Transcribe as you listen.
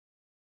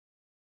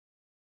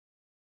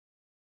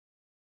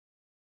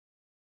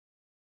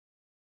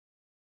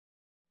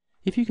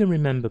If you can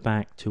remember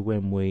back to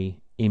when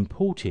we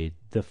imported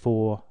the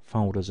 4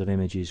 folders of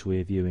images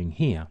we're viewing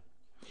here,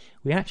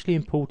 we actually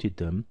imported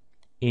them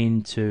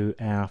into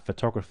our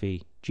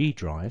photography G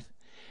drive.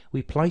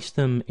 We placed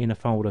them in a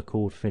folder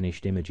called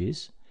Finished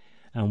Images,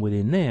 and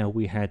within there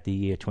we had the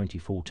year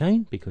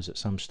 2014, because at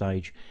some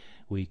stage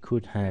we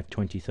could have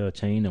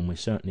 2013 and we're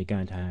certainly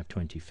going to have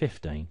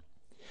 2015.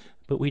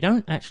 But we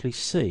don't actually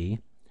see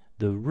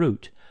the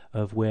root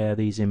of where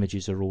these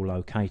images are all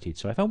located.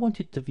 So if I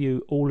wanted to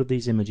view all of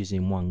these images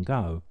in one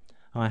go,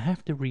 I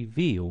have to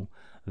reveal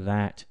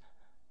that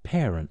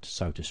parent,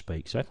 so to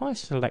speak. So if I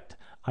select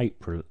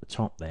April at the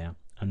top there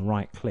and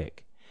right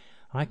click,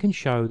 I can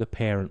show the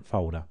parent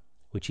folder,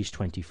 which is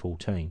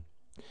 2014.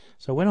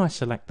 So when I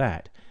select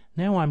that,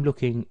 now I'm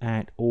looking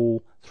at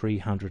all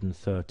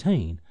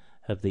 313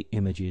 of the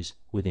images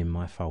within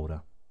my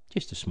folder.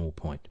 Just a small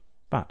point.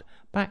 But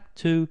back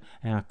to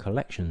our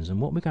collections, and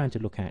what we're going to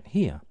look at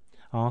here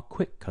are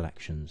quick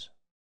collections.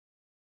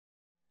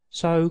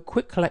 So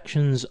quick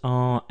collections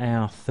are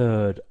our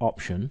third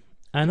option,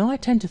 and I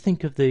tend to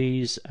think of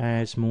these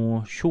as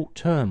more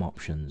short-term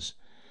options.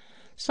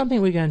 Something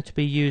we're going to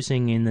be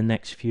using in the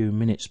next few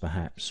minutes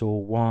perhaps,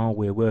 or while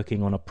we're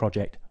working on a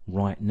project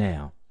right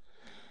now.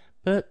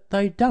 But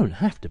they don't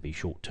have to be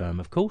short-term,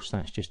 of course.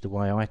 That's just the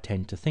way I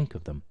tend to think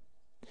of them.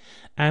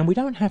 And we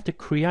don't have to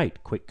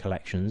create quick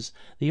collections.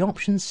 The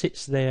option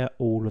sits there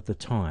all of the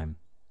time.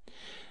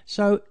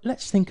 So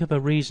let's think of a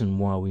reason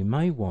why we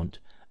may want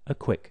a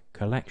quick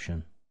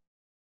collection.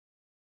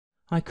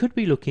 I could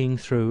be looking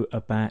through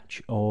a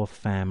batch of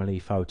family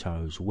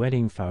photos,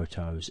 wedding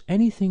photos,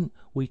 anything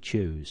we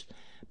choose,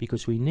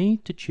 because we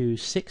need to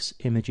choose 6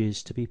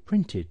 images to be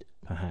printed,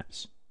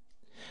 perhaps.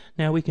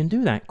 Now we can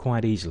do that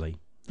quite easily.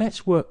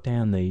 Let's work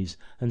down these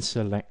and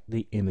select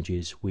the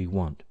images we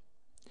want.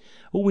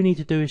 All we need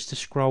to do is to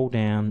scroll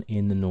down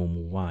in the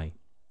normal way.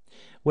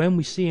 When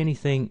we see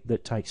anything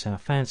that takes our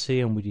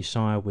fancy and we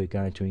decide we're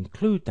going to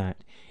include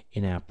that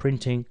in our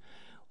printing,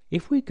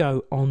 if we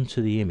go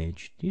onto the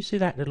image, do you see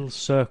that little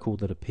circle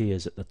that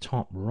appears at the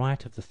top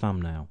right of the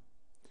thumbnail?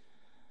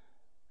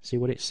 See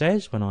what it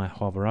says when I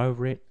hover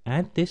over it?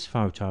 Add this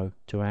photo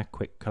to our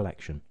quick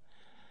collection.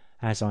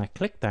 As I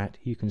click that,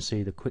 you can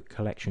see the quick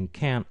collection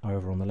count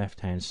over on the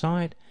left hand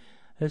side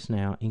has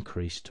now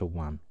increased to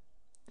 1.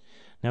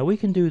 Now we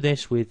can do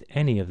this with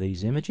any of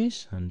these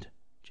images and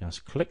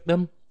just click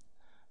them,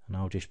 and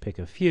I'll just pick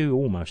a few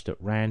almost at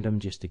random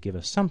just to give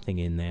us something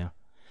in there,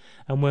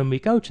 and when we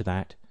go to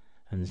that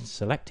and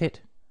select it,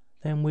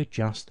 then we're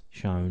just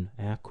shown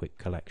our quick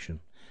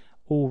collection,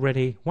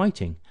 already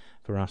waiting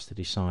for us to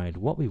decide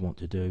what we want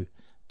to do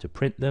to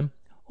print them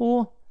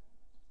or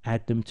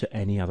add them to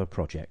any other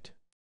project.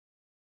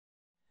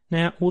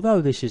 Now,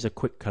 although this is a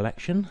quick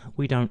collection,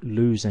 we don't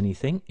lose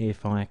anything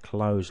if I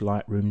close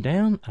Lightroom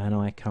down and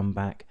I come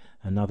back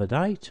another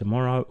day,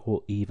 tomorrow,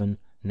 or even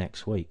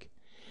next week.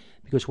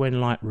 Because when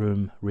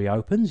Lightroom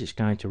reopens, it's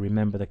going to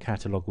remember the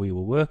catalogue we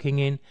were working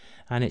in,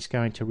 and it's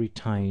going to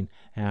retain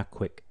our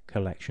quick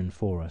collection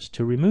for us.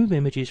 To remove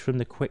images from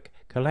the quick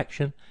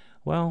collection,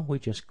 well, we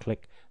just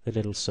click the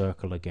little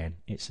circle again.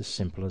 It's as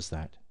simple as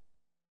that.